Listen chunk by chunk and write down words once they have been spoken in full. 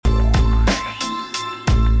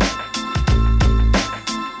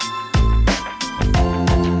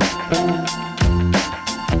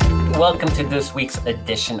welcome to this week's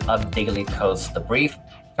edition of Daily Kos, The Brief,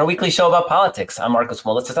 our weekly show about politics. I'm Marcus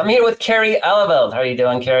Molitzis. I'm here with Carrie Eleveld. How are you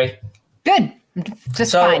doing, Carrie? Good.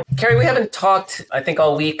 Just fine. Carrie, we haven't talked, I think,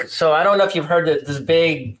 all week, so I don't know if you've heard this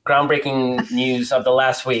big groundbreaking news of the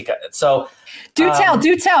last week. So, do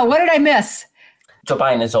tell. What did I miss? Joe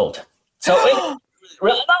Biden is old. So,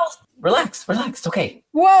 relax. It's okay.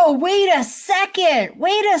 Whoa, wait a second.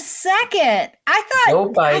 I thought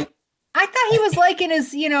Joe Biden. I thought he was like in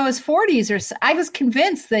his 40s or so. I was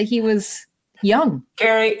convinced that he was young.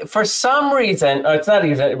 Carrie, for some reason, it's not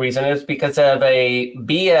a reason, it's because of a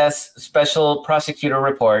BS special prosecutor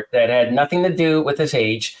report that had nothing to do with his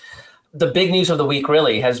age. The big news of the week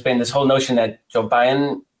really has been this whole notion that Joe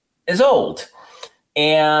Biden is old.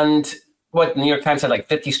 And what New York Times had like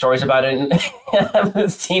 50 stories about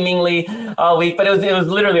it seemingly all week, but it was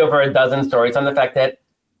literally over a dozen stories on the fact that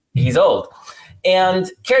he's old. And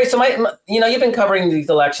Carrie, so you've been covering these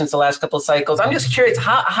elections the last couple of cycles. I'm just curious,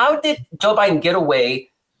 how did Joe Biden get away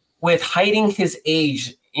with hiding his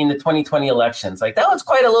age in the 2020 elections? Like that was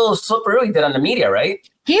quite a little slippery he did on the media, right?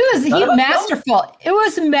 He was masterful. It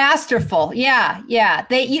was masterful. Yeah.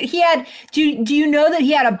 He had. Do you know that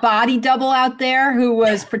he had a body double out there who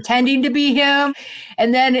was pretending to be him,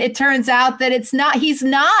 and then it turns out that it's not. He's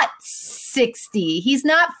not 60. He's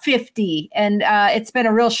not 50, and it's been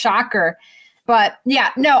a real shocker. But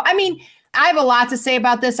yeah, no, I mean, I have a lot to say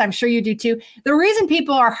about this. I'm sure you do too. The reason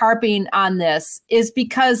people are harping on this is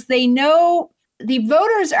because they know the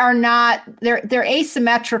voters are not, they're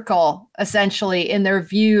asymmetrical essentially in their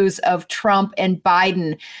views of Trump and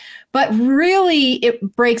Biden. But really,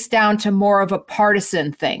 it breaks down to more of a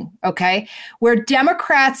partisan thing, okay? Where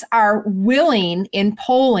Democrats are willing in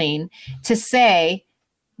polling to say,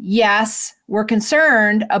 yes, we're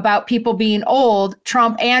concerned about people being old,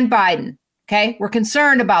 Trump and Biden. Okay, we're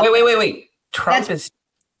concerned about. Wait. Trump is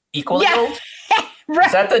equally old? Right.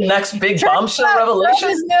 Is that the next big bombshell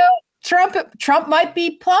revelation? Trump might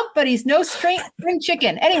be plump, but he's no spring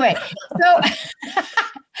chicken. Anyway, so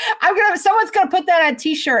someone's gonna put that on a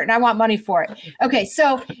t-shirt, and I want money for it. Okay,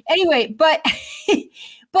 so anyway, but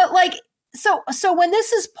so when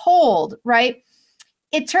this is polled, right?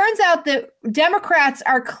 It turns out that Democrats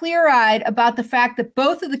are clear-eyed about the fact that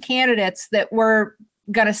both of the candidates that we're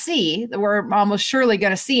almost surely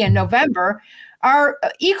going to see in November are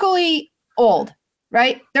equally old,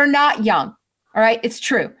 right? They're not young. All right. It's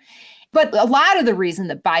true. But a lot of the reason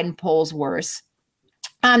that Biden polls worse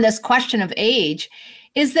on this question of age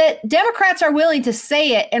is that Democrats are willing to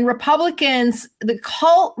say it, and Republicans, the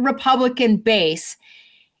cult Republican base,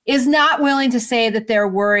 is not willing to say that they're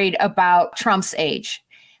worried about Trump's age.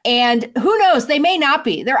 And who knows, they may not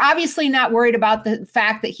be. They're obviously not worried about the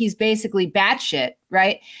fact that he's basically batshit,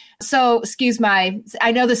 right? So,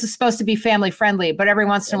 I know this is supposed to be family friendly, but every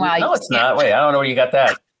once in a while. No, it's not. Wait, I don't know where you got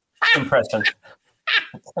that impression.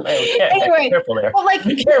 Anyway, careful there. Well,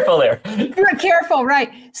 careful there. You're careful, right?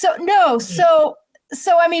 So,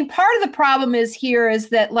 I mean, part of the problem is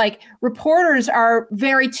that reporters are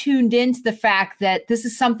very tuned into the fact that this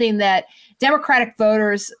is something that Democratic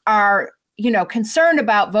voters are concerned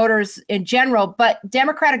about, voters in general, but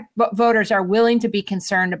Democratic voters are willing to be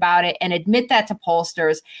concerned about it and admit that to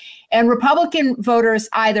pollsters. And Republican voters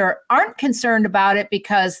either aren't concerned about it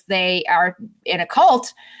because they are in a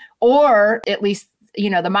cult, or at least,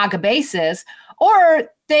 the MAGA base is, or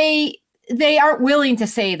they aren't willing to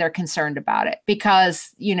say they're concerned about it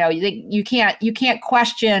because, you can't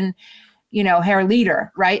question hair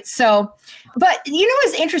leader, right? So, but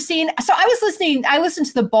what's interesting? So I listened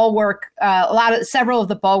to the Bulwark, several of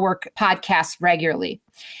the Bulwark podcasts regularly.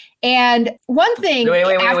 And one thing.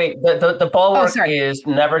 Wait. The Bulwark is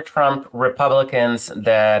never Trump Republicans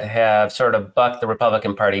that have sort of bucked the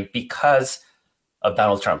Republican Party because of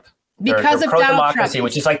Donald Trump. Because of pro-democracy, Trump.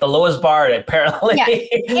 Which is like the lowest bar, apparently. Yeah,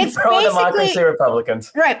 it's pro-democracy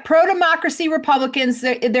Republicans. Right, pro-democracy Republicans.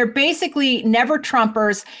 They're basically never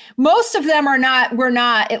Trumpers. Most of them were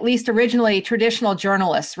not, at least originally, traditional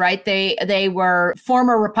journalists, right? They were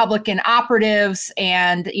former Republican operatives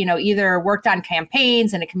and, either worked on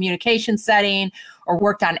campaigns in a communication setting or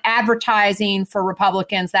worked on advertising for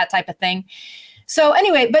Republicans, that type of thing. So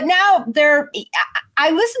anyway, but now I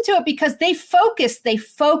listen to it because they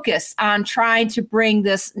focus on trying to bring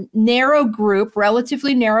this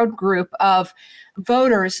relatively narrow group of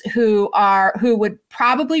voters who would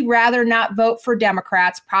probably rather not vote for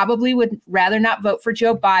Democrats, probably would rather not vote for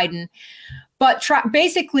Joe Biden, but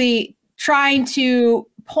basically trying to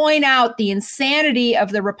point out the insanity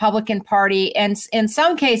of the Republican Party, and in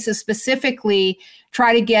some cases specifically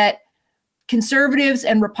try to get conservatives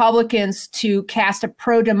and Republicans to cast a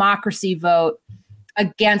pro-democracy vote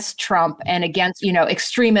against Trump and against,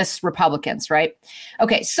 extremist Republicans, right?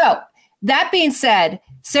 Okay, so that being said,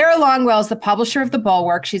 Sarah Longwell is the publisher of The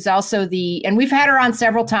Bulwark. She's also and we've had her on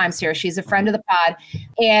several times here. She's a friend of the pod.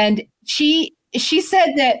 And she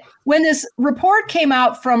said that when this report came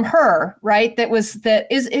out from her, right,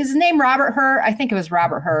 is his name Robert Hur? I think it was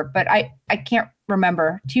Robert Hur, but I can't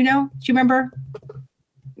remember. Do you know? Do you remember?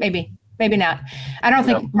 Maybe not. I don't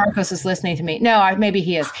think Marcos is listening to me. No, maybe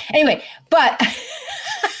he is. Anyway, but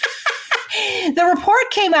the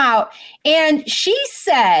report came out and she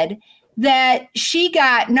said that she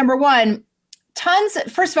got, number one,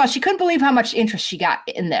 first of all, she couldn't believe how much interest she got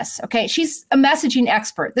in this. Okay. She's a messaging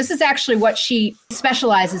expert. This is actually what she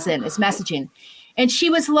specializes in, is messaging. And she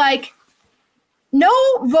was like, no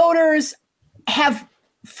voters have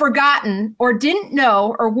forgotten or didn't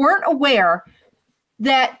know or weren't aware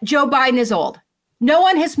that Joe Biden is old. No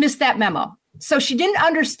one has missed that memo. So she couldn't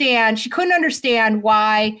understand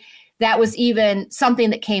why that was even something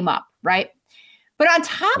that came up, right? But on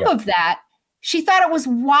top of that, she thought it was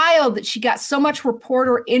wild that she got so much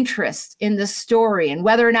reporter interest in this story and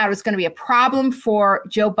whether or not it was going to be a problem for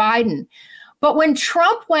Joe Biden. But when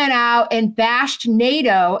Trump went out and bashed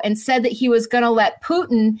NATO and said that he was going to let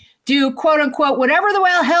Putin do, quote unquote, whatever the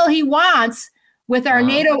hell he wants with our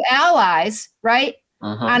NATO allies, right,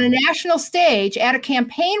 on a national stage at a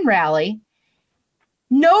campaign rally,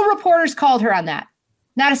 no reporters called her on that.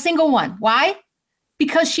 Not a single one. Why?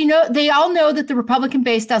 Because they all know that the Republican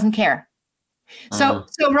base doesn't care. So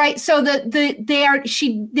they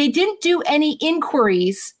didn't do any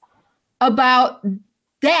inquiries about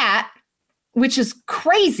that, which is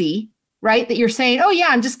crazy, right? That you're saying, oh yeah,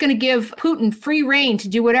 I'm just going to give Putin free rein to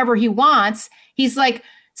do whatever he wants. He's like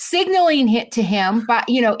signaling it to him, but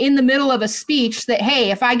in the middle of a speech that, hey,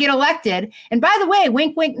 if I get elected, and by the way,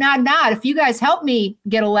 wink, wink, nod, nod, if you guys help me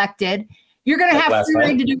get elected, you're going to have free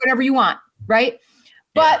rein to do whatever you want, right?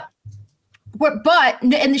 But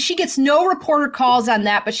she gets no reporter calls on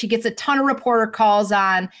that, but she gets a ton of reporter calls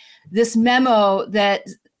on this memo that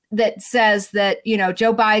says that,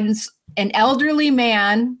 Joe Biden's an elderly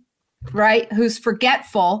man, right, who's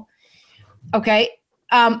forgetful. Okay.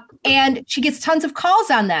 And she gets tons of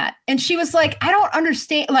calls on that. And she was like, I don't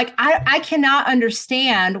understand. Like, I cannot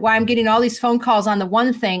understand why I'm getting all these phone calls on the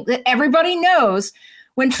one thing that everybody knows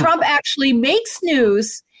when Trump actually makes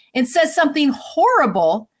news and says something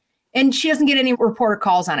horrible, and she doesn't get any reporter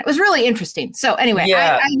calls on it. It was really interesting. So anyway,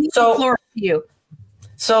 I leave the floor to you.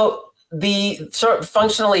 So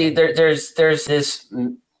functionally, there's this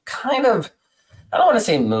kind of, I don't want to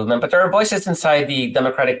say movement, but there are voices inside the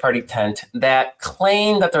Democratic Party tent that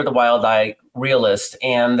claim that they're the wild-eyed realist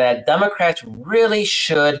and that Democrats really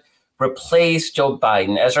should replace Joe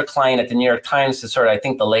Biden. Ezra Klein at the New York Times is sort of, I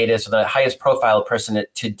think, the latest or the highest profile person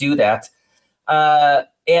to do that.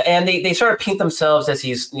 And they sort of paint themselves as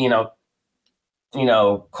these,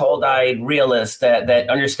 cold-eyed realists that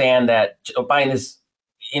understand that Joe Biden is,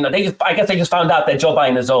 I guess they just found out that Joe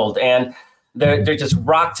Biden is old, and they're just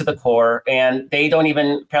rocked to the core, and they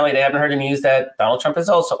haven't heard the news that Donald Trump is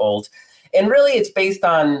also old. And really, it's based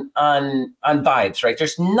on vibes, right?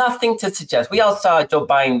 There's nothing to suggest. We all saw Joe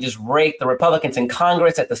Biden just rake the Republicans in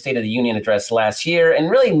Congress at the State of the Union address last year, and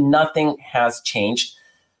really nothing has changed.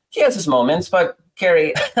 He has his moments, but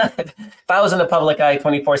Carrie, if I was in the public eye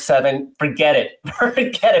 24/7, forget it.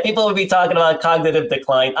 Forget it. People would be talking about cognitive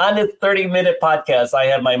decline. On this 30-minute podcast, I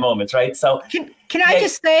have my moments, right? So can I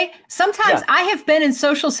just say, sometimes I have been in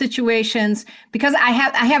social situations because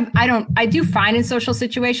I do fine in social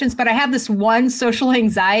situations, but I have this one social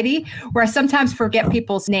anxiety where I sometimes forget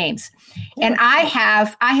people's names. And I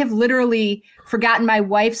have literally forgotten my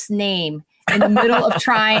wife's name in the middle of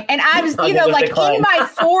trying, and I was, in my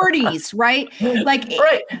 40s, right? Like,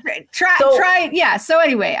 right. Try. Yeah. So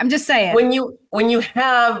anyway, I'm just saying. When you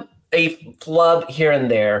have a flub here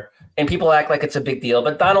and there, and people act like it's a big deal,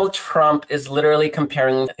 but Donald Trump is literally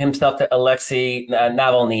comparing himself to Alexei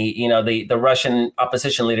Navalny, the Russian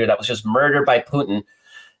opposition leader that was just murdered by Putin,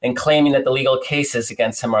 and claiming that the legal cases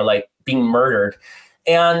against him are like being murdered.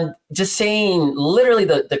 And just saying literally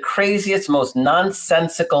the craziest, most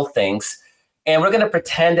nonsensical things. And we're going to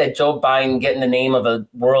pretend that Joe Biden getting the name of a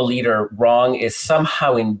world leader wrong is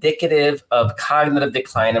somehow indicative of cognitive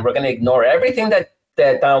decline. And we're going to ignore everything that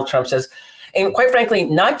Donald Trump says. And quite frankly,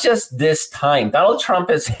 not just this time. Donald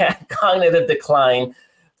Trump has had cognitive decline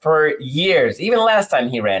for years, even last time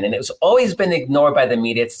he ran. And it's always been ignored by the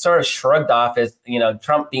media. It's sort of shrugged off as,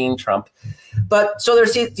 Trump being Trump. But so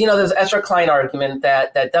there's Ezra Klein argument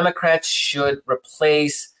that Democrats should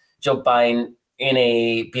replace Joe Biden in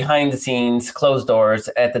a behind the scenes, closed doors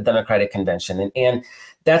at the Democratic convention. And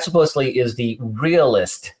that supposedly is the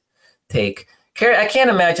realist take. Carrie, I can't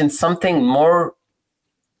imagine something more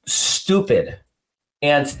stupid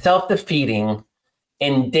and self-defeating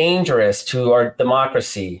and dangerous to our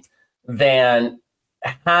democracy than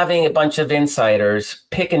having a bunch of insiders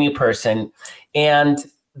pick a new person. And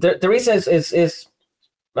the reason is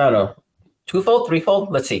I don't know, twofold,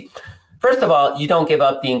 threefold. Let's see. First of all, you don't give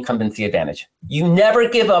up the incumbency advantage. You never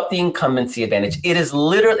give up the incumbency advantage. It is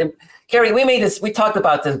literally, Carrie, we talked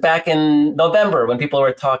about this back in November when people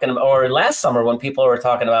were talking, or last summer when people were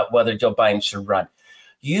talking about whether Joe Biden should run.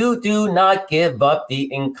 You do not give up the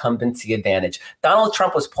incumbency advantage. Donald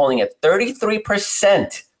Trump was polling at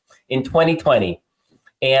 33% in 2020,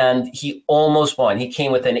 and he almost won. He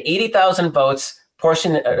came within 80,000 votes,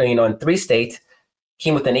 portion, in 3 states,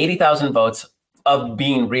 came within 80,000 votes of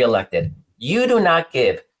being reelected. You do not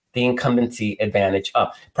give the incumbency advantage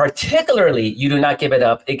up. Particularly, you do not give it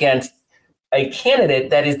up against a candidate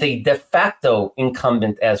that is the de facto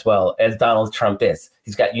incumbent as well as Donald Trump is.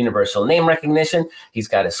 He's got universal name recognition. He's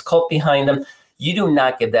got his cult behind him. You do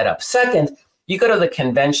not give that up. Second, you go to the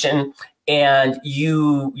convention and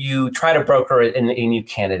you try to broker a new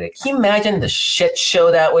candidate. Can you imagine the shit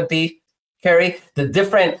show that would be, Carrie?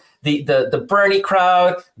 The Bernie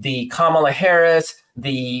crowd, the Kamala Harris,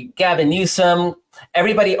 the Gavin Newsom,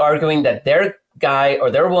 everybody arguing that their guy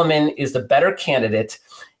or their woman is the better candidate,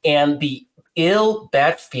 and the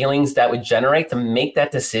bad feelings that would generate to make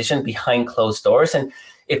that decision behind closed doors. And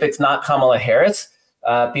if it's not Kamala Harris,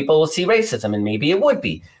 people will see racism, and maybe it would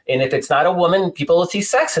be. And if it's not a woman, people will see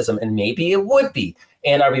sexism, and maybe it would be.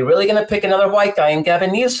 And are we really going to pick another white guy in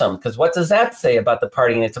Gavin Newsom? Because what does that say about the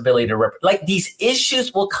party and its ability to these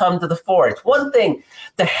issues will come to the fore. It's one thing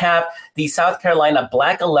to have the South Carolina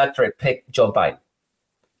Black electorate pick Joe Biden,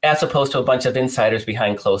 as opposed to a bunch of insiders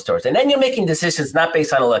behind closed doors. And then you're making decisions not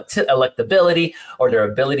based on electability or their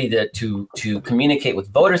ability to communicate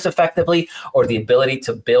with voters effectively or the ability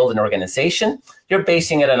to build an organization. You're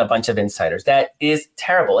basing it on a bunch of insiders. That is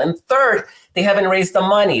terrible. And third, they haven't raised the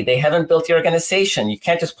money. They haven't built the organization. You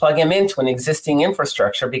can't just plug them into an existing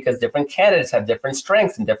infrastructure because different candidates have different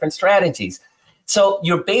strengths and different strategies. So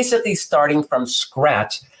you're basically starting from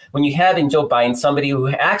scratch when you have in Joe Biden somebody who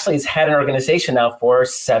actually has had an organization now for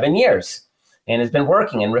 7 years and has been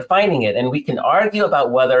working and refining it. And we can argue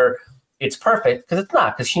about whether it's perfect, because it's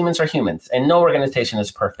not, because humans are humans and no organization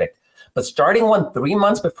is perfect. But starting 3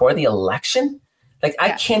 months before the election,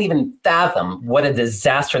 I can't even fathom what a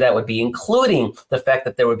disaster that would be, including the fact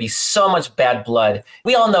that there would be so much bad blood.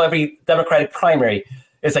 We all know every Democratic primary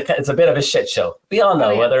is a bit of a shit show. We all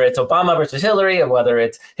know whether it's Obama versus Hillary or whether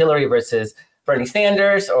it's Hillary versus Bernie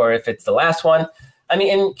Sanders, or if it's the last one. I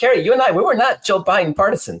mean, and Carrie, you and I, we were not Joe Biden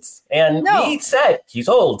partisans. And we said he's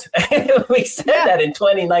old. We said that in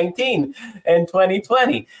 2019 and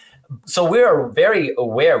 2020. So we are very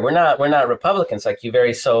aware. We're not Republicans, like you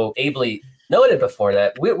very so ably noted before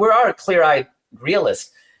that. We are clear-eyed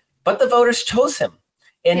realists, but the voters chose him.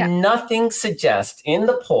 And nothing suggests in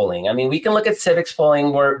the polling, I mean, we can look at Civics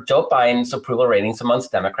polling where Joe Biden's approval ratings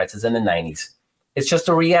amongst Democrats is in the 90s. It's just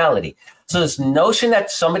a reality. So this notion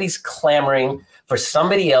that somebody's clamoring for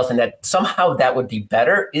somebody else and that somehow that would be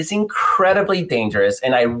better is incredibly dangerous.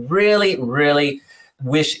 And I really, really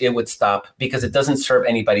wish it would stop, because it doesn't serve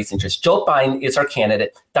anybody's interest. Joe Biden is our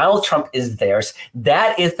candidate. Donald Trump is theirs.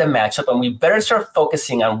 That is the matchup. And we better start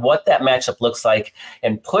focusing on what that matchup looks like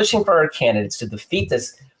and pushing for our candidates to defeat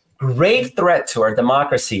this grave threat to our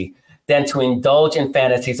democracy than to indulge in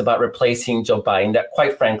fantasies about replacing Joe Biden that,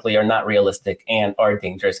 quite frankly, are not realistic and are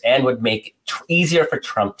dangerous and would make it easier for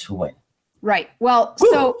Trump to win. Right. Well,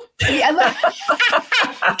 so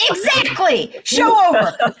exactly. Show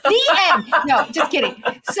over. The end. No, just kidding.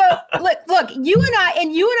 So look, you and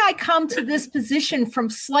I come to this position from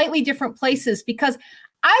slightly different places, because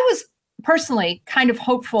I was personally kind of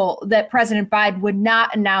hopeful that President Biden would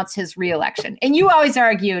not announce his reelection. And you always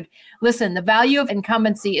argued, listen, the value of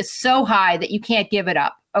incumbency is so high that you can't give it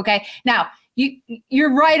up. Okay. Now,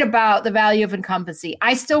 you're right about the value of incumbency.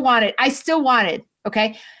 I still wanted.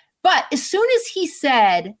 Okay. But as soon as he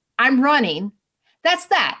said, I'm running, that's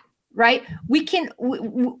that, right? We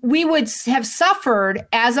would have suffered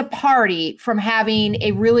as a party from having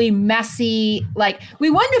a really messy,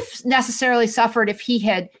 we wouldn't have necessarily suffered if he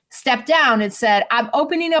had stepped down and said, I'm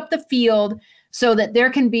opening up the field so that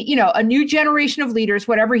there can be, a new generation of leaders,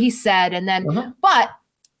 whatever he said. And then, but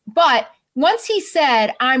once he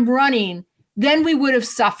said, I'm running, then we would have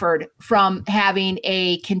suffered from having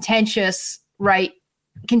a contentious, right,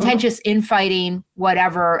 contentious infighting,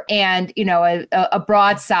 whatever, and, a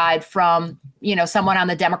broadside from, someone on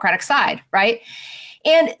the Democratic side, right?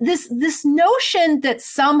 And this notion that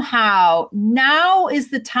somehow now is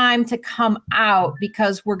the time to come out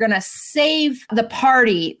because we're going to save the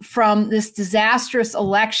party from this disastrous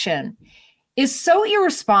election is so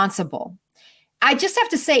irresponsible. I just have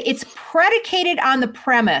to say it's predicated on the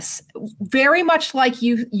premise, very much like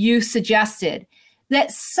you suggested, that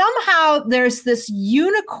somehow there's this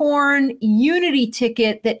unicorn unity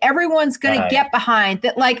ticket that everyone's going to get behind,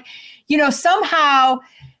 that somehow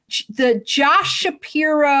the Josh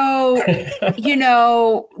Shapiro,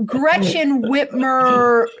 Gretchen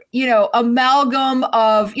Whitmer, amalgam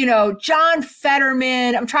of, John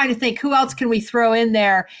Fetterman. I'm trying to think, who else can we throw in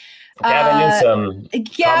there? Gavin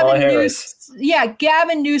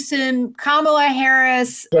Newsom, Kamala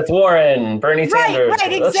Harris, Beth Warren, Bernie Sanders.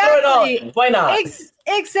 Right, exactly. Let's throw it all. Why not?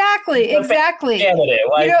 Exactly. Candidate.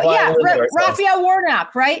 Raphael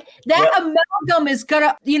Warnock, right? That amalgam is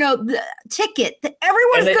gonna, the ticket that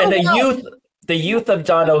everyone's gonna the youth of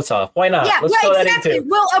John Ossoff. Why not? Yeah, Let's throw that in too.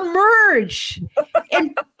 Will emerge,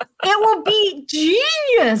 and it will be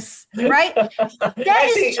genius, right?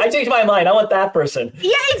 I changed my mind. I want that person.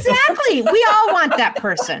 Yeah, exactly. We all want that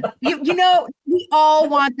person. We all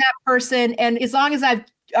want that person, and as long as I've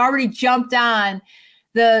already jumped on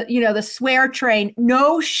the swear train,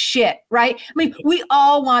 no shit, right? I mean, we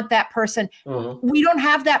all want that person. Mm-hmm. We don't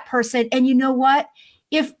have that person. And you know what?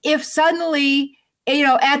 If suddenly,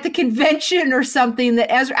 at the convention or something that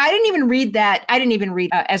Ezra, I didn't even read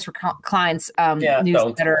Ezra Klein's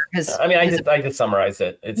newsletter. I just summarized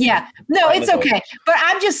it. It's okay. But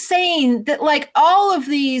I'm just saying that all of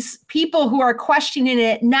these people who are questioning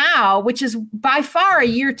it now, which is by far a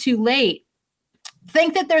year too late,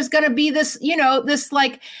 think that there's going to be this, this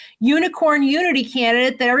unicorn unity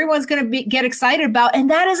candidate that everyone's going to get excited about. And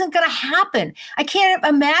that isn't going to happen. I can't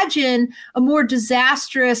imagine a more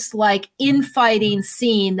disastrous, infighting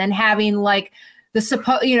scene than having we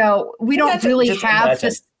don't really have imagine.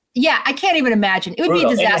 This. Yeah, I can't even imagine. It would be a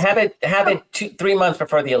disaster. And have it 3 months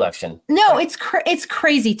before the election. No, it's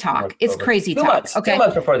crazy talk. It's crazy talk. Months, okay, 2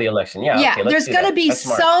 months before the election. Yeah. Okay, there's going to be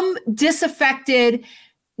some disaffected.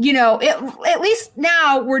 At least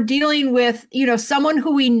now we're dealing with, someone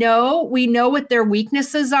who we know what their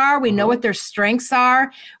weaknesses are. We know what their strengths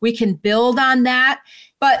are. We can build on that.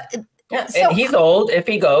 But and he's old. If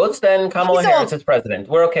he goes, then Kamala Harris is president.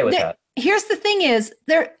 We're okay with that. Here's the thing is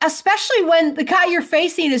there, especially when the guy you're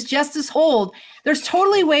facing is just as old, there's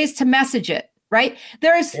totally ways to message it. Right.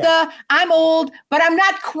 There's I'm old, but I'm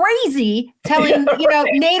not crazy telling,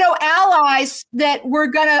 NATO allies that we're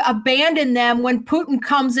going to abandon them when Putin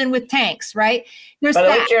comes in with tanks. Right. There's By the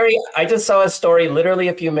way, Carrie, I just saw a story literally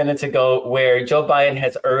a few minutes ago where Joe Biden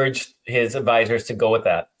has urged his advisors to go with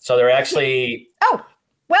that. So they're actually. Oh,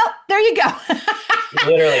 well, there you go.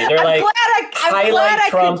 Literally, they're highlight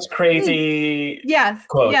Trump's crazy. Yes.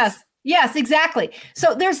 Quotes. Yes, exactly.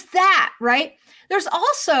 So there's that. Right. There's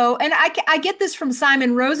also, and I get this from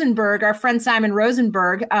Simon Rosenberg, our friend Simon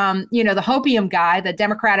Rosenberg, the hopium guy, the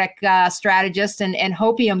Democratic strategist and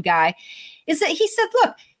hopium guy, is that he said,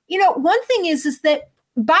 look, one thing is that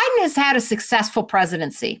Biden has had a successful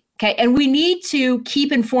presidency, okay, and we need to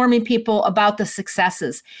keep informing people about the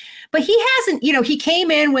successes. But he hasn't, he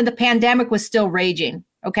came in when the pandemic was still raging.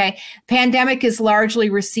 Okay. Pandemic is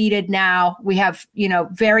largely receded now. We have,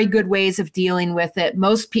 very good ways of dealing with it.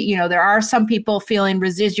 Most people, there are some people feeling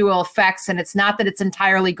residual effects, and it's not that it's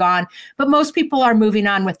entirely gone, but most people are moving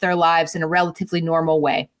on with their lives in a relatively normal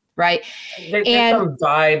way. Right. There's some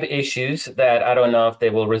vibe issues that I don't know if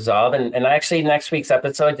they will resolve. And actually next week's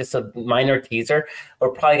episode, just a minor teaser, we're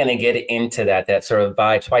probably going to get into that sort of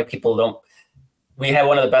vibes, why people don't. We have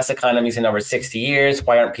one of the best economies in over 60 years.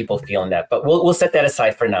 Why aren't people feeling that? But we'll set that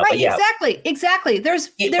aside for now. Right, but yeah, exactly. There's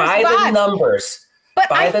by the numbers. But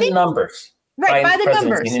by the numbers. Right, by the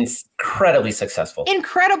numbers. Incredibly successful.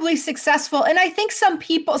 And I think some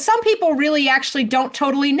people really actually don't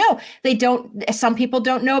totally know. Some people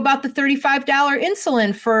don't know about the $35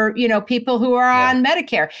 insulin for, people who are on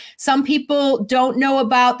Medicare. Some people don't know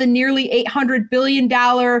about the nearly $800 billion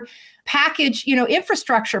package,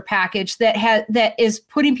 infrastructure package that is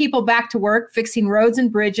putting people back to work, fixing roads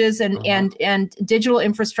and bridges and digital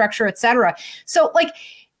infrastructure, et cetera. So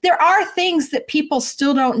there are things that people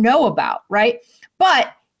still don't know about, right?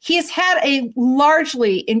 But he has had a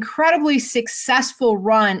largely incredibly successful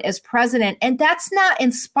run as president. And that's not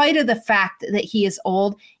in spite of the fact that he is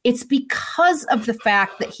old. It's because of the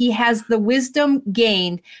fact that he has the wisdom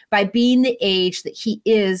gained by being the age that he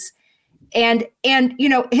is. And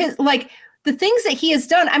his the things that he has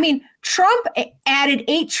done. I mean, Trump added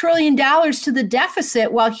 $8 trillion to the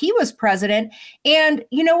deficit while he was president. And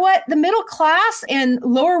you know what? The middle class and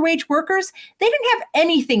lower wage workers, they didn't have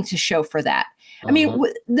anything to show for that. I mean,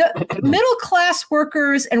 the middle class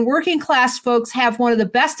workers and working class folks have one of the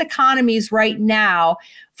best economies right now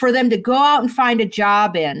for them to go out and find a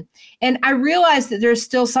job in. And I realize that there's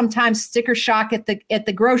still sometimes sticker shock at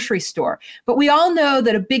the grocery store, but we all know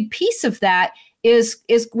that a big piece of that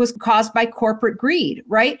was caused by corporate greed,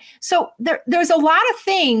 right? So there's a lot of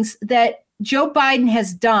things that Joe Biden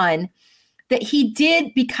has done that he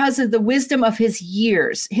did because of the wisdom of his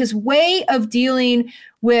years, his way of dealing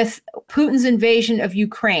with Putin's invasion of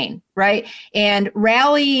Ukraine, right? And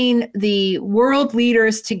rallying the world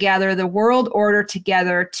leaders together, the world order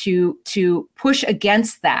together to push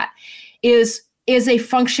against that is a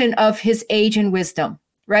function of his age and wisdom,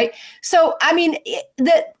 right? So, I mean,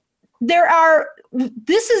 we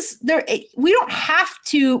don't have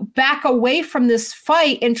to back away from this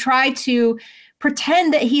fight and try to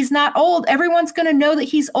pretend that he's not old. Everyone's going to know that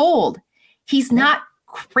he's old. He's not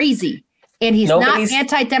crazy, and he's not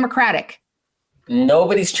anti-democratic.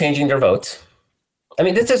 Nobody's changing their votes. I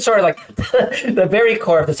mean, this is sort of like the very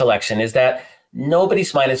core of this election is that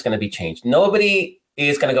nobody's mind is going to be changed. Nobody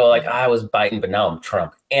is going to go like, I was Biden, but now I'm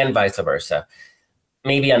Trump, and vice versa.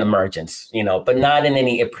 Maybe on the margins, but not in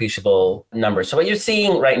any appreciable numbers. So what you're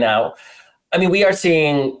seeing right now, I mean, we are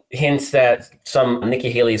seeing hints that some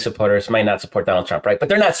Nikki Haley supporters might not support Donald Trump, right? But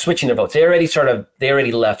they're not switching their votes. They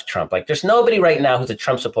already left Trump. Like, there's nobody right now who's a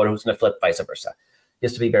Trump supporter who's going to flip vice versa.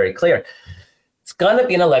 Just to be very clear, it's going to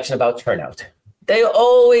be an election about turnout. They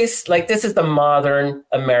always, this is the modern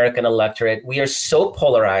American electorate. We are so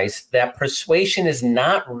polarized that persuasion is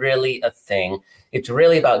not really a thing. It's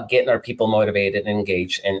really about getting our people motivated and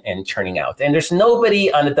engaged and turning out. And there's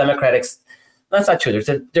nobody on the Democratic. That's not true.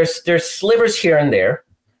 There's slivers here and there.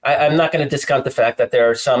 I'm not going to discount the fact that there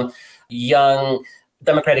are some young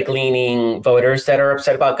Democratic-leaning voters that are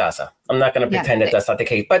upset about Gaza. I'm not going to pretend that that's not the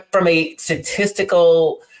case. But from a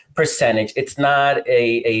statistical percentage, it's not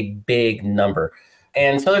a big number.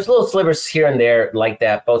 And so there's little slivers here and there like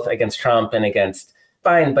that, both against Trump and against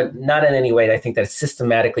Biden, but not in any way I think that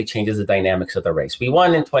systematically changes the dynamics of the race. We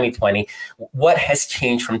won in 2020. What has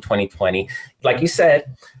changed from 2020? Like you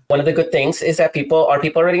said, one of the good things is that people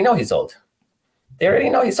already know he's old. They already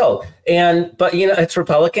know he's old. But it's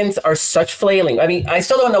Republicans are such flailing. I mean, I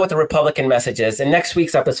still don't know what the Republican message is. And next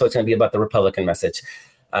week's episode is going to be about the Republican message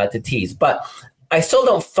to tease. But I still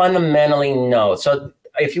don't fundamentally know. So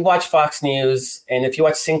if you watch Fox News and if you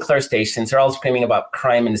watch Sinclair stations, they're all screaming about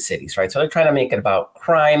crime in the cities, right? So they're trying to make it about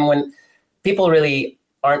crime when people really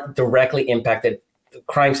aren't directly impacted.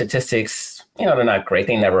 Crime statistics, they're not great.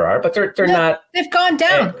 They never are, but they're not. They've gone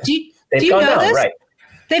down. Do you gone know down, this? Right.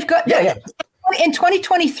 They've got. Yeah. In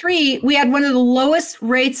 2023, we had one of the lowest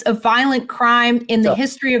rates of violent crime in the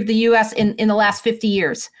history of the U.S. in the last 50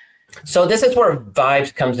 years. So this is where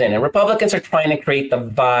vibes comes in. And Republicans are trying to create the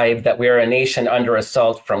vibe that we are a nation under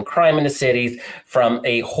assault from crime in the cities, from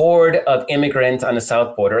a horde of immigrants on the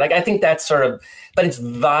south border. I think that's but it's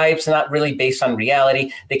vibes, not really based on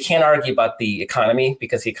reality. They can't argue about the economy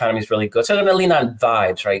because the economy is really good. So they're going to lean on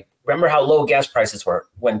vibes, right? Remember how low gas prices were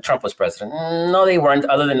when Trump was president? No, they weren't,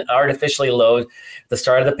 other than artificially low at the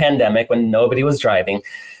start of the pandemic when nobody was driving.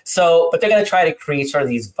 So, but they're going to try to create sort of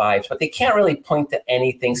these vibes, but they can't really point to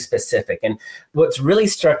anything specific. And what's really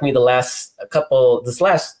struck me this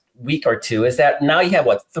last week or two is that now you have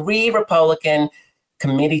 3 Republican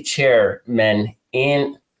committee chairmen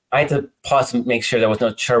in. I had to pause and make sure there was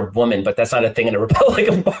no chairwoman, but that's not a thing in the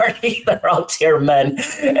Republican Party. They're all chairmen.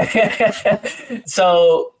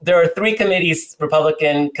 So there are 3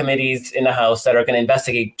 Republican committees in the House that are going to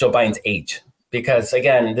investigate Joe Biden's age. Because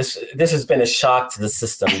again, this has been a shock to the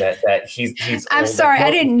system that he's. I'm sorry,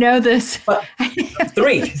 I didn't know this. But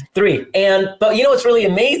 3, but what's really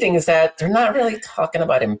amazing is that they're not really talking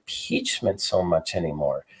about impeachment so much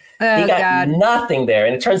anymore. He got nothing there.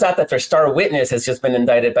 And it turns out that their star witness has just been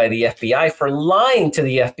indicted by the FBI for lying to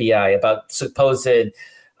the FBI about supposed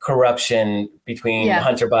corruption between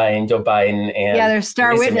Hunter Biden, Joe Biden, and their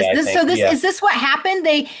star witness. Is this what happened?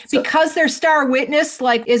 Because their star witness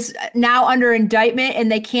is now under indictment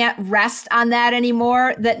and they can't rest on that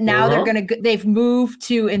anymore. That now they've moved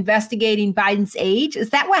to investigating Biden's age.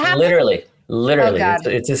 Is that what happened? Literally,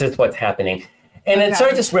 this is what's happening. And it sort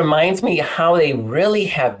of just reminds me how they really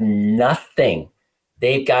have nothing.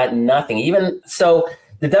 They've got nothing. Even so,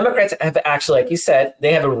 the Democrats have actually, like you said,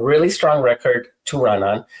 they have a really strong record to run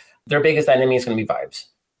on. Their biggest enemy is going to be vibes.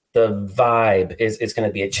 the vibe is going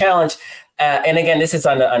to be a challenge. And again, this is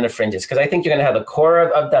on the fringes, because I think you're going to have a core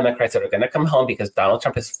of Democrats that are going to come home because Donald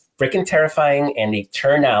Trump is freaking terrifying, and they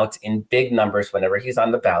turn out in big numbers whenever he's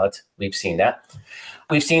on the ballot. We've seen that.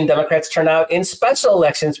 We've seen Democrats turn out in special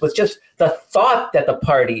elections with just the thought that the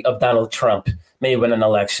party of Donald Trump may win an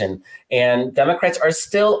election. And Democrats are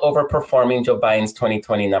still overperforming Joe Biden's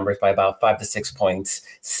 2020 numbers by about 5 to 6 points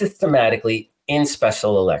systematically in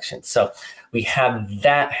special elections. So we have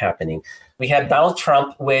that happening. We have Donald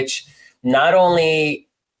Trump, which not only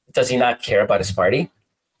does he not care about his party,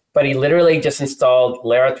 but he literally just installed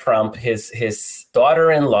Lara Trump, his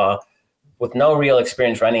daughter-in-law, with no real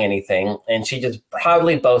experience running anything. And she just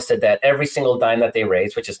proudly boasted that every single dime that they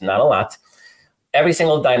raise, which is not a lot, every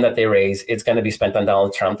single dime that they raise is going to be spent on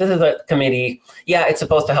Donald Trump. This is a committee. Yeah, it's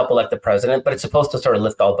supposed to help elect the president, but it's supposed to sort of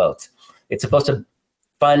lift all boats. It's supposed to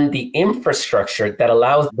fund the infrastructure that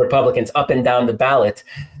allows Republicans up and down the ballot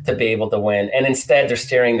to be able to win. And instead, they're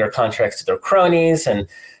steering their contracts to their cronies. And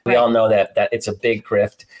we all know that it's a big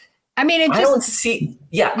grift. I mean, I don't see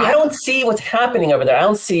what's happening over there. I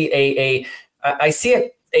don't see I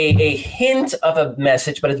see a hint of a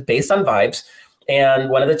message, but it's based on vibes. And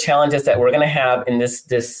one of the challenges that we're going to have in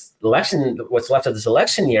this election, what's left of this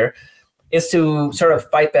election year, is to sort of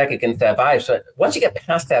fight back against that vibes. So once you get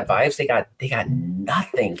past that vibes, they got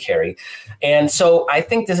nothing, Carrie. And so I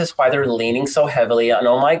think this is why they're leaning so heavily on,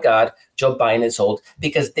 oh my God, Joe Biden is old,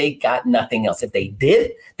 because they got nothing else. If they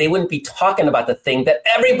did, they wouldn't be talking about the thing that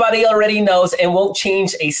everybody already knows and won't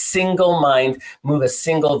change a single mind, move a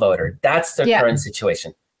single voter. That's the current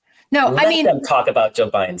situation. No, let them talk about Joe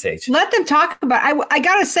Biden's age. Let them talk about, I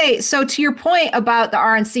got to say, so to your point about the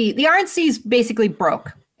RNC is basically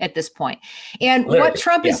broke at this point. And literally, what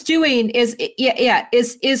Trump is doing is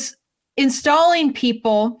installing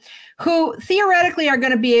people who theoretically are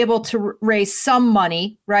going to be able to raise some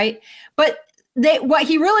money, right? But what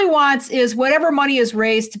he really wants is whatever money is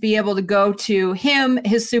raised to be able to go to him,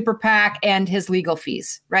 his super PAC, and his legal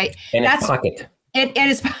fees, right? And his pocket. And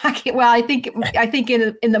his pocket. Well, I think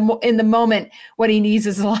in the moment, what he needs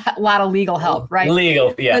is a lot of legal help, right?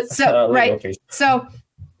 Legal, yeah. Right. Fees.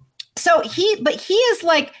 So he is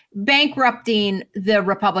like bankrupting the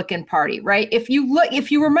Republican Party, right? If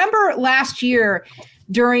you remember last year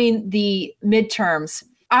during the midterms,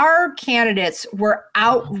 our candidates were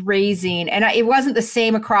outraising, and it wasn't the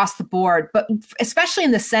same across the board, but especially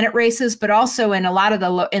in the Senate races, but also in a lot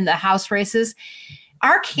of in the House races,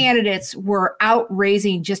 our candidates were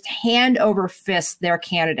outraising, just hand over fist their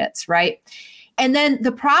candidates, right? And then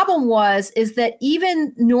the problem is that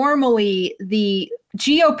even normally the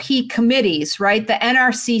GOP committees, right, the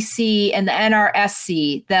NRCC and the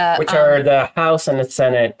NRSC, which are the House and the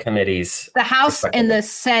Senate committees, the House and the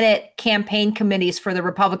Senate campaign committees for the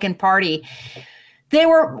Republican Party, they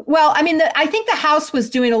were, I think the House was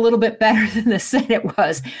doing a little bit better than the Senate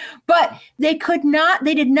was, but they did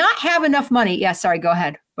not have enough money. Yeah, sorry, go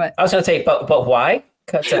ahead. But I was going to say, but why?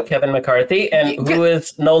 Because Kevin McCarthy, and who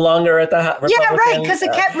is no longer at the Republican. Yeah,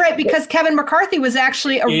 right. Because Kevin McCarthy was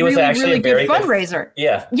actually a really good fundraiser.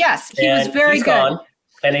 Yeah. Yes, he was very good. Gone,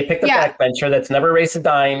 and they picked a backbencher that's never raised a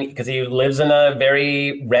dime because he lives in a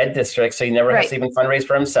very red district, so he never has to even fundraise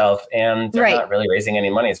for himself, and they're not really raising any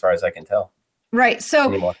money as far as I can tell. Right.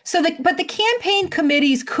 But the campaign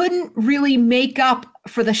committees couldn't really make up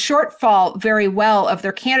for the shortfall very well of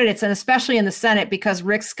their candidates, and especially in the Senate, because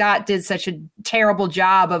Rick Scott did such a terrible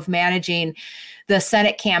job of managing the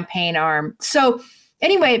Senate campaign arm. So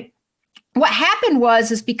anyway, what happened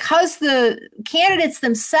is because the candidates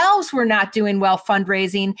themselves were not doing well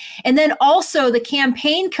fundraising, and then also the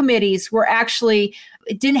campaign committees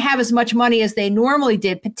didn't have as much money as they normally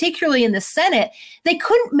did, particularly in the Senate, they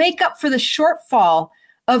couldn't make up for the shortfall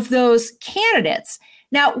of those candidates.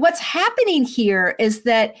 Now, what's happening here is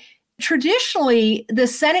that traditionally the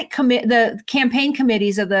the campaign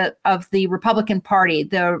committees of the Republican Party,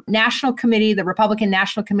 the National Committee, the Republican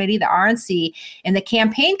National Committee, the RNC, and the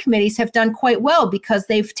campaign committees have done quite well because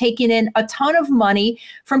they've taken in a ton of money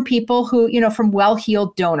from people who, from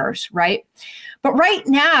well-heeled donors, right? But right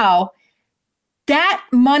now, that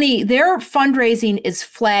money, their fundraising is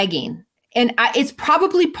flagging. And it's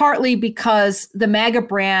probably partly because the MAGA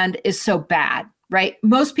brand is so bad, right?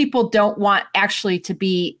 Most people don't want actually to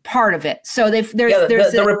be part of it. So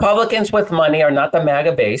the Republicans with money are not the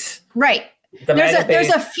MAGA base. Right. There's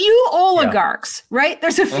a few oligarchs, right?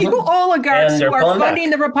 There's a few oligarchs who are funding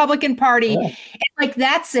the Republican Party. And like,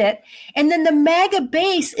 that's it. And then the MAGA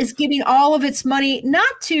base is giving all of its money,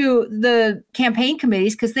 not to the campaign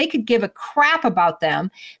committees, because they could give a crap about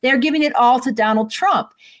them. They're giving it all to Donald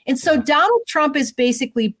Trump. And so Donald Trump has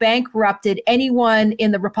basically bankrupted anyone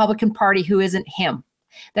in the Republican Party who isn't him.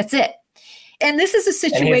 That's it. And this is a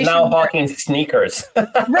situation. And he's now hawking sneakers.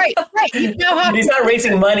 Right. He's not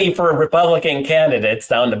raising money for Republican candidates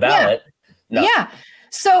down the ballot. Yeah. No. Yeah.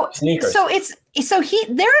 So sneakers. They're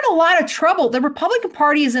in a lot of trouble. The Republican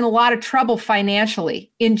Party is in a lot of trouble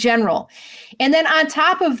financially in general. And then on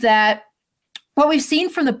top of that, what we've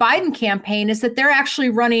seen from the Biden campaign is that they're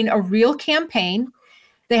actually running a real campaign.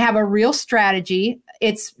 They have a real strategy.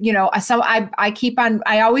 It's,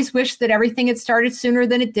 I always wish that everything had started sooner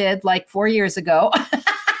than it did, like 4 years ago.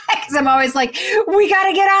 Because I'm always like, we got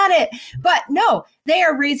to get on it. But no, they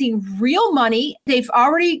are raising real money. They've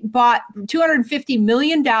already bought $250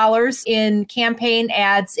 million in campaign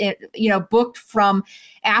ads, booked from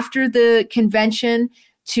after the convention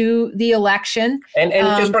to the election. And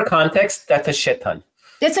just for context, that's a shit ton.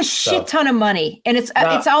 It's a shit ton of money. And it's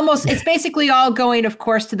basically all going, of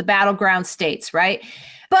course, to the battleground states, right?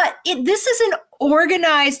 But this is an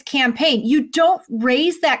organized campaign. You don't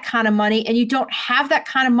raise that kind of money, and you don't have that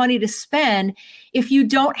kind of money to spend if you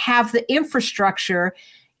don't have the infrastructure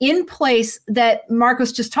in place that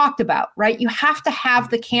Marcos just talked about, right? You have to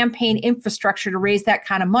have the campaign infrastructure to raise that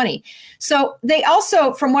kind of money. So they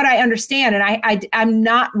also, from what I understand, and I'm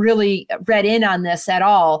not really read in on this at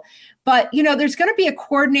all, but, there's going to be a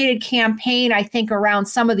coordinated campaign, I think, around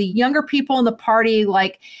some of the younger people in the party,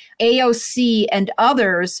 like AOC and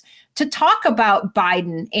others, to talk about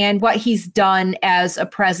Biden and what he's done as a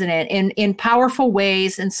president in powerful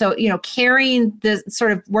ways. And so, carrying the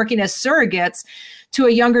sort of working as surrogates to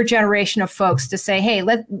a younger generation of folks to say, hey,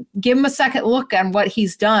 give him a second look on what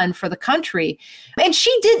he's done for the country. And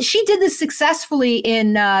she did this successfully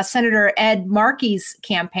in Senator Ed Markey's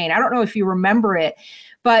campaign. I don't know if you remember it,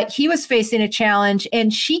 but he was facing a challenge,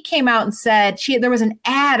 and she came out and said, there was an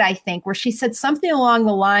ad, I think, where she said something along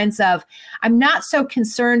the lines of, I'm not so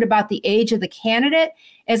concerned about the age of the candidate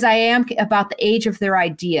as I am about the age of their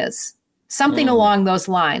ideas. Something along those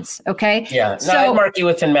lines. Okay. Yeah. So Markey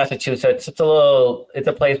was in Massachusetts. It's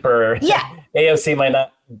a place where AOC might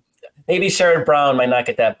not, maybe Sherrod Brown might not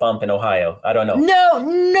get that bump in Ohio. I don't know. No.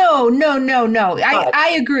 I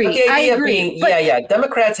agree. I agree.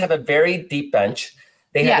 Democrats have a very deep bench.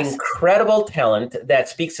 They have incredible talent that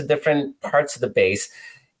speaks to different parts of the base.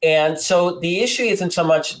 And so the issue isn't so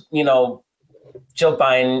much, Joe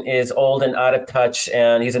Biden is old and out of touch,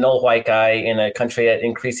 and he's an old white guy in a country that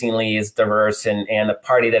increasingly is diverse and a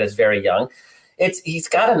party that is very young. He's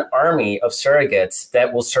got an army of surrogates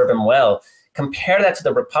that will serve him well. Compare that to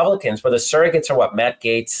the Republicans, where the surrogates are Matt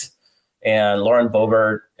Gaetz and Lauren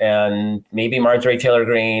Boebert and maybe Marjorie Taylor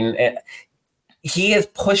Greene. And he has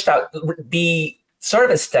pushed out the sort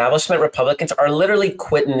of establishment. Republicans are literally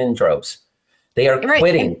quitting in droves. They are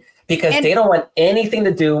quitting because they don't want anything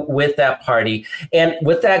to do with that party. And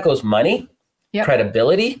with that goes money,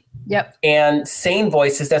 credibility, and sane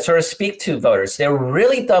voices that sort of speak to voters. They're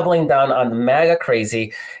really doubling down on the MAGA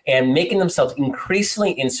crazy and making themselves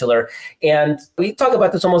increasingly insular. And we talk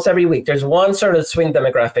about this almost every week. There's one sort of swing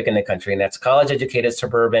demographic in the country, and that's college-educated,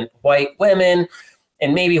 suburban, white women,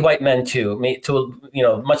 and maybe white men too, to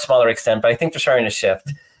a much smaller extent, but I think they're starting to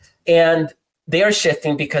shift. And they are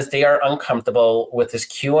shifting because they are uncomfortable with this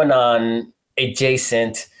QAnon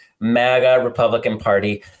adjacent MAGA Republican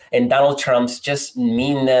Party and Donald Trump's just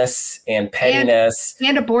meanness and pettiness.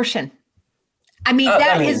 And abortion. I mean,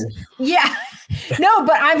 No,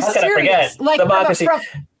 but I'm serious. Like democracy.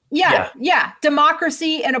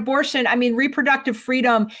 Democracy and abortion. I mean, reproductive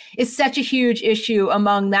freedom is such a huge issue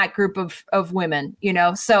among that group of women,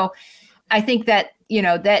 so I think that,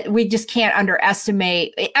 that we just can't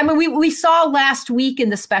underestimate. I mean, we saw last week in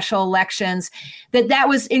the special elections that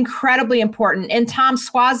was incredibly important. And Tom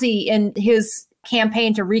Suozzi in his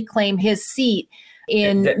campaign to reclaim his seat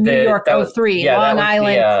in New York 03, Long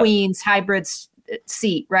Island, Queens hybrid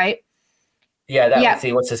seat, right?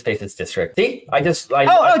 See, what's his face's district? See,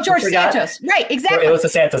 George Santos. Right, exactly. It was the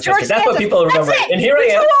Santos district. That's what people remember. And here I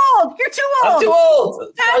am. You're too old. I'm too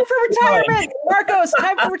old. Time for retirement. Marcos,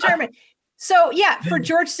 time for retirement. So, for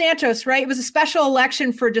George Santos, right? It was a special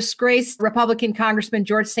election for disgraced Republican Congressman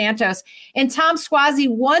George Santos. And Tom Suozzi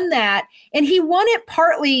won that. And he won it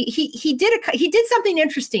partly. He did something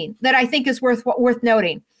interesting that I think is worth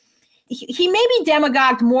noting. he may be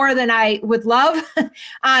demagogued more than I would love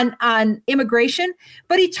on immigration,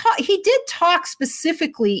 but he did talk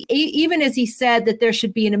specifically, even as he said that there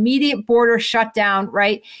should be an immediate border shutdown,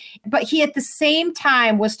 right? But he at the same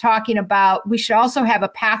time was talking about we should also have a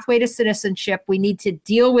pathway to citizenship. We need to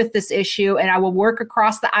deal with this issue, and I will work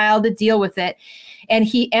across the aisle to deal with it. And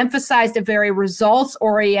he emphasized a very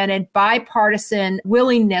results-oriented, bipartisan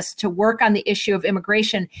willingness to work on the issue of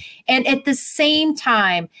immigration. And at the same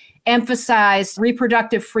time, emphasized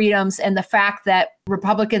reproductive freedoms and the fact that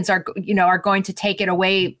Republicans are going to take it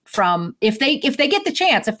away from, if they get the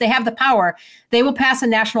chance, if they have the power, they will pass a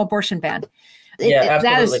national abortion ban. Yeah,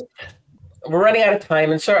 absolutely. We're running out of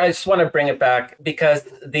time. And sir, I just want to bring it back because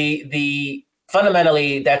the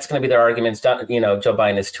fundamentally, that's going to be their arguments. Joe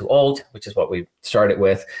Biden is too old, which is what we started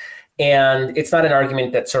with. And it's not an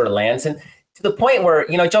argument that sort of lands. And to the point where,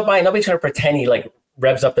 Joe Biden, nobody's going to pretend he like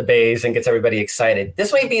revs up the base and gets everybody excited.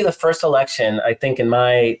 This may be the first election, I think, in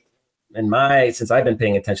my since I've been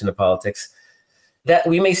paying attention to politics, that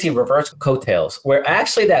we may see reverse coattails, where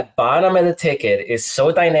actually that bottom of the ticket is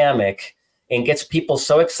so dynamic and gets people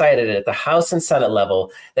so excited at the House and Senate level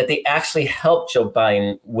that they actually help Joe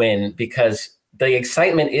Biden win because the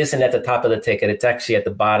excitement isn't at the top of the ticket. It's actually at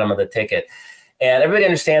the bottom of the ticket. And everybody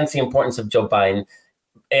understands the importance of Joe Biden.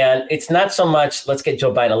 And it's not so much let's get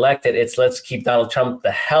Joe Biden elected. It's let's keep Donald Trump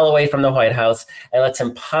the hell away from the White House and let's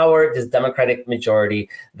empower this Democratic majority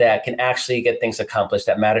that can actually get things accomplished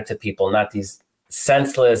that matter to people, not these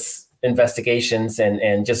senseless investigations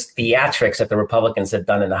and just theatrics that the Republicans have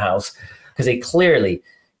done in the House, because they clearly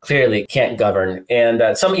can't govern. And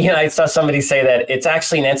I saw somebody say that it's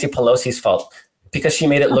actually Nancy Pelosi's fault because she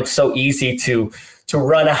made it look so easy to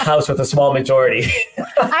run a House with a small majority.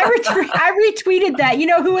 I retweeted that. You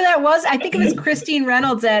know who that was? I think it was Christine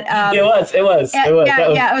Reynolds at. It was. It was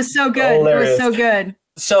so good. Hilarious. It was so good.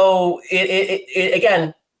 So it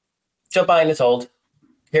again, Joe Biden is old.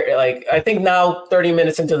 Here, like I think now, 30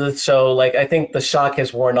 minutes into the show, like I think the shock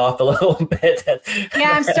has worn off a little bit.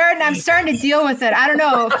 Yeah, I'm starting to deal with it. I don't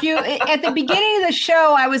know. At the beginning of the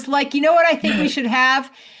show, I was like, you know what I think we should have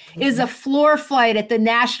is a floor fight at the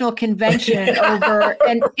national convention over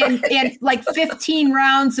and like 15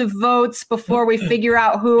 rounds of votes before we figure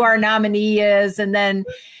out who our nominee is, and then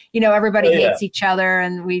everybody hates each other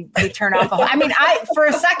and we turn off. For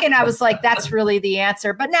a second I was like, that's really the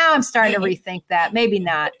answer, but now I'm starting to rethink that. Maybe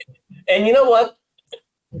not. And you know what?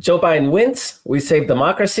 Joe Biden wins. We save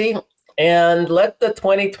democracy and let the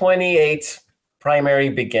 2028 primary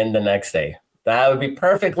begin the next day. I would be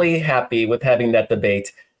perfectly happy with having that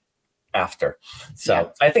debate after.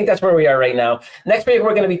 So I think that's where we are right now. Next week, we're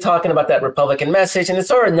going to be talking about that Republican message. And it's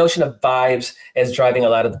sort of a notion of vibes as driving a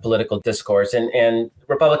lot of the political discourse. And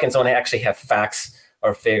Republicans don't actually have facts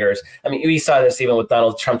or figures. I mean, we saw this even with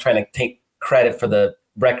Donald Trump trying to take credit for the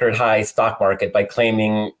record high stock market by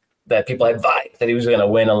claiming that people had vibes, that he was going to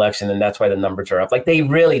win election. And that's why the numbers are up. Like they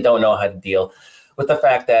really don't know how to deal with the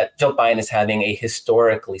fact that Joe Biden is having a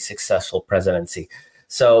historically successful presidency.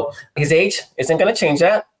 So his age isn't going to change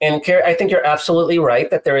that. And I think you're absolutely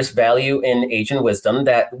right that there is value in age and wisdom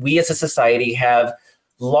that we as a society have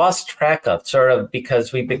lost track of, sort of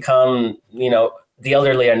because we become, the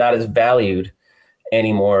elderly are not as valued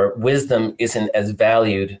anymore. Wisdom isn't as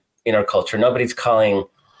valued in our culture. Nobody's calling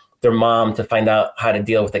their mom to find out how to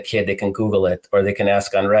deal with a kid. They can Google it, or they can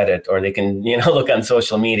ask on Reddit, or they can, look on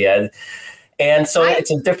social media. And so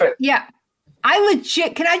it's a different... Yeah.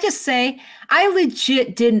 Can I just say, I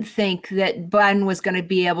legit didn't think that Biden was going to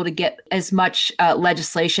be able to get as much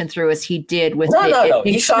legislation through as he did with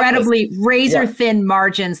incredibly razor thin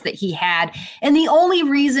margins that he had. And the only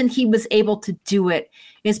reason he was able to do it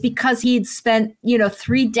is because he'd spent,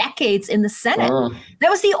 3 decades in the Senate.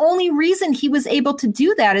 That was the only reason he was able to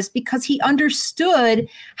do that, is because he understood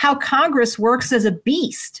how Congress works as a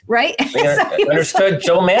beast, right? He understood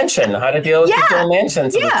Joe Manchin, how to deal with the Joe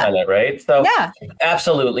Manchins in the Senate, right? So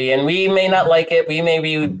absolutely. And we may not like it. We may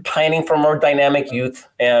be pining for more dynamic youth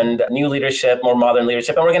and new leadership, more modern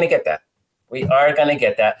leadership, and we're going to get that. We are going to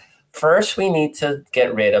get that. First, we need to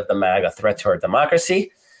get rid of the MAGA threat to our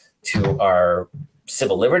democracy, to our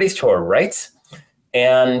civil liberties, to our rights.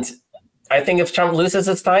 And I think if Trump loses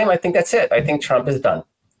his time, I think that's it. I think Trump is done.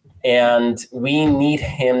 And we need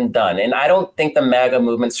him done. And I don't think the MAGA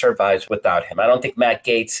movement survives without him. I don't think Matt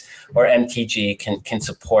Gaetz or MTG can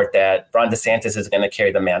support that. Ron DeSantis is going to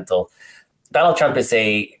carry the mantle. Donald Trump is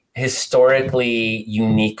a historically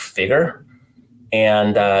unique figure.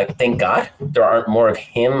 And thank God there aren't more of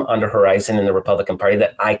him on the horizon in the Republican Party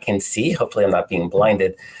that I can see. Hopefully I'm not being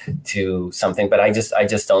blinded to something, but I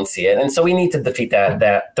just don't see it. And so we need to defeat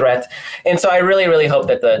that threat. And so I really, really hope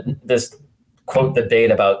that this quote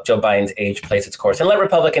debate about Joe Biden's age plays its course, and let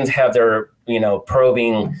Republicans have their,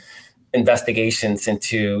 probing investigations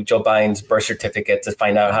into Joe Biden's birth certificate to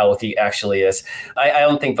find out how old he actually is. I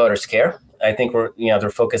don't think voters care. I think they're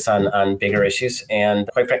focused on bigger issues, and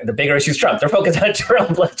quite frankly, the bigger issue is Trump. They're focused on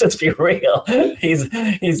Trump. Let's just be real. He's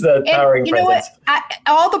the towering presence.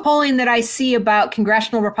 All the polling that I see about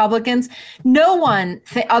congressional Republicans, no one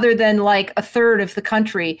other than like a third of the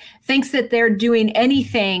country thinks that they're doing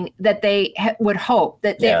anything that they would hope,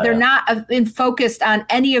 that they're not focused on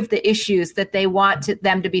any of the issues that they want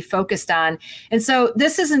them to be focused on. And so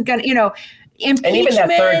this isn't going to, impeachment, and even that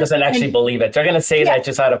third doesn't actually believe it. They're going to say that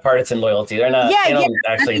just out of partisan loyalty. They're not.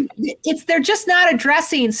 They're just not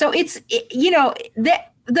addressing. So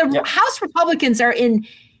the House Republicans are in.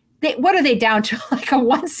 What are they down to? Like a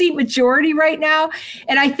 1-seat majority right now?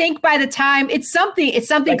 And I think by the time it's something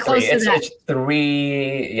like close to that. It's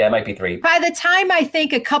 3. Yeah, it might be 3. By the time I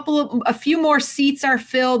think a few more seats are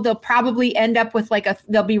filled, they'll probably end up with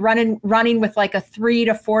they'll be running with like a 3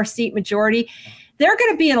 to 4 seat majority. They're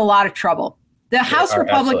going to be in a lot of trouble. The House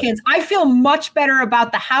Republicans, absolutely. I feel much better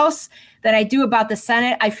about the House than I do about the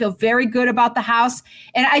Senate. I feel very good about the House.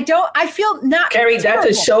 And I feel not Carrie, terrible.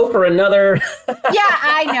 That's a show for another. Yeah,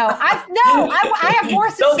 I know. I have more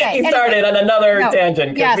to Don't say. Don't get me started on another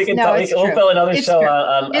tangent. Yes, we'll fill another show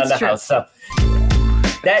on the House. So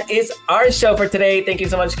that is our show for today. Thank you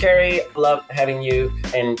so much, Carrie. Love having you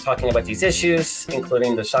and talking about these issues,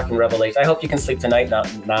 including the shocking revelation. I hope you can sleep tonight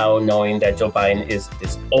now knowing that Joe Biden is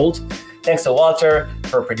old. Thanks to Walter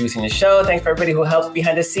for producing the show. Thanks for everybody who helps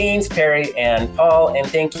behind the scenes, Perry and Paul. And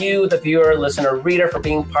thank you, the viewer, listener, reader, for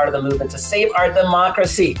being part of the movement to save our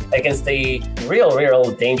democracy against the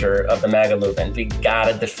real danger of the MAGA movement. We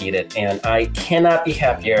gotta defeat it. And I cannot be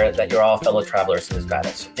happier that you're all fellow travelers in this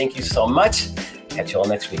battle. So thank you so much. Catch you all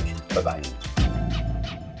next week. Bye-bye.